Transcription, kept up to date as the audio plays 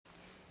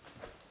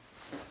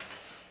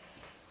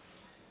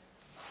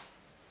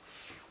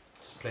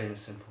plain and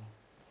simple.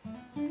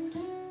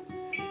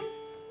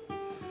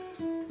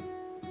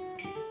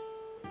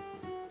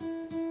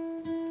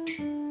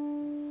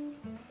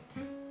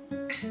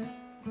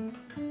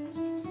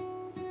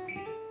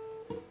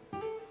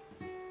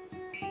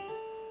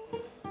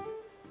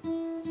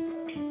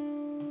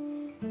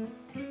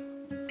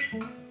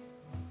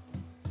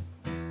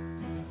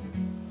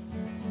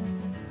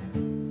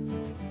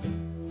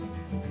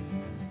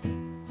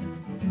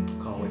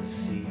 Can't wait to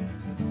see you.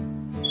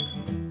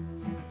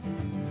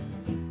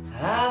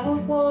 I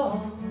would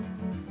walk,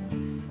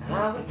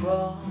 I would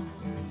crawl,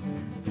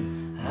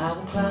 I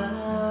would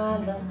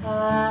climb the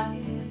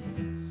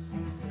highest.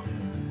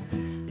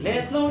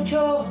 Left no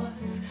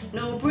choice,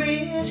 no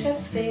bridge got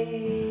to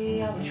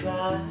stay. I would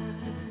try,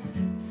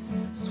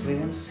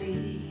 swim,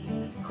 sea,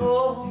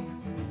 cold.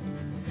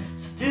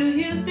 So do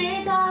you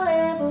think I'll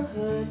ever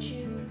hurt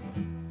you?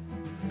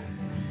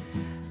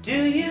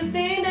 Do you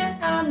think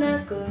that I'm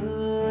not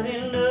good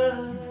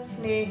enough,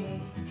 Nick?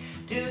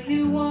 Do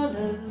you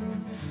wonder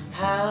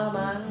how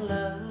my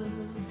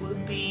love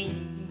would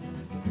be?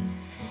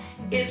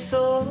 If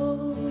so,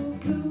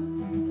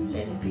 blue,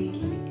 let it be.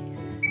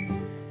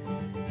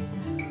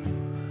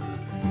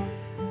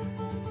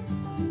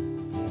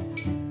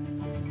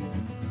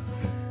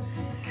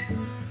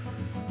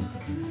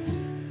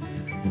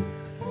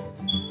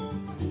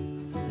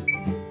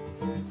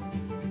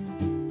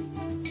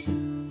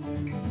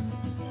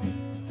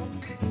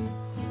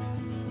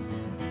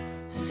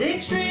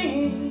 6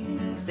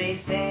 strings they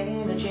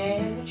sang in a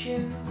gentle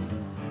tune.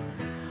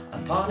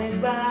 Upon it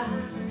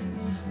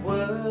rides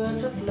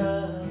words of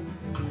love.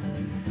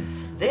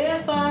 There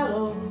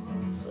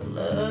follows a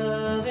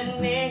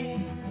loving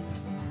man.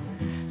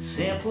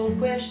 Simple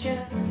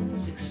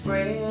questions,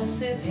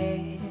 expressive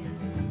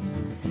hands.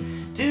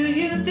 Do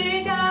you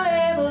think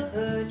I'll ever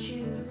hurt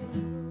you?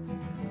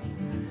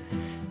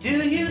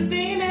 Do you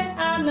think that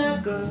I'm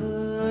not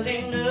good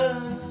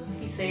enough?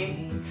 He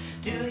said,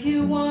 do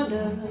you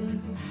wonder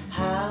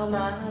how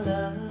my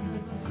love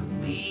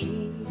would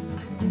be?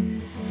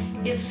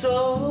 If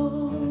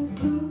so,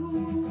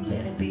 blue,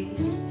 let it be.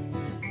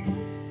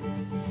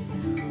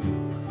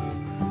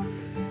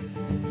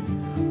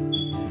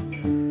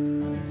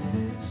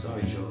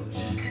 Sorry, George,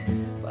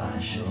 but I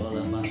sure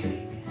love my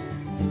baby.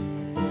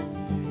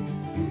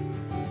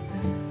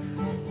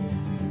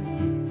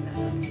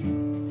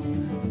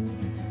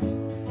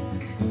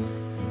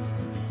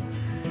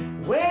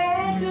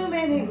 Way too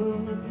many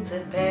moons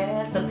have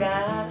passed, I've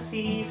gotta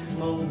seize this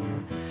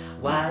moment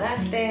while I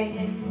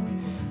stand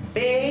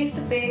face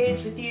to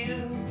face with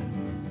you.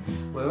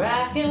 We're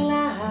asking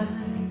lie,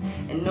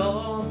 and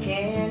no one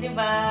can your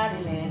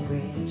body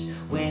language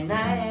when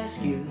I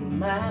ask you,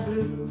 my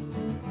blue.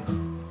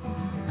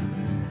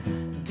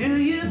 Do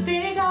you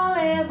think I'll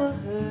ever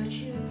hurt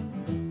you?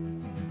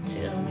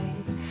 Tell me,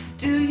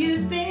 do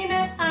you think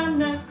that I'm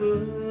not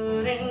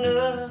good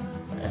enough?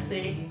 I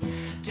say,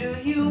 do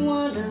you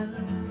wonder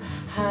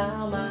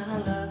how my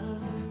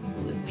love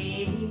would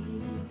be?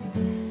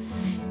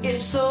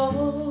 If so,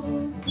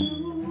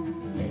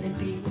 blue, let it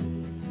be.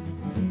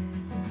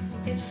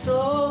 If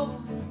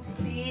so,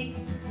 please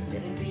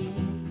let it be.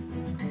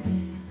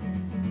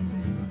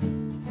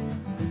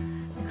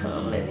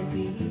 Come, let it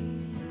be.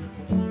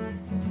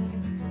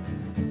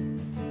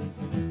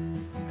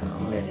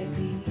 Come, let it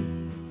be.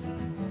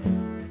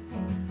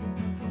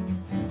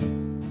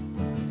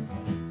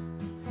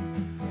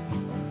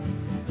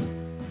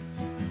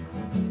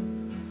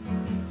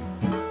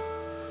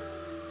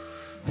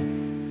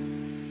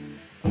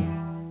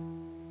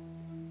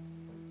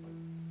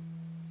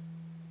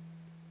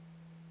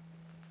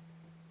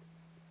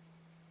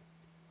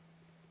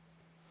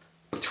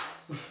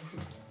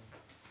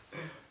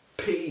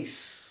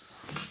 Peace.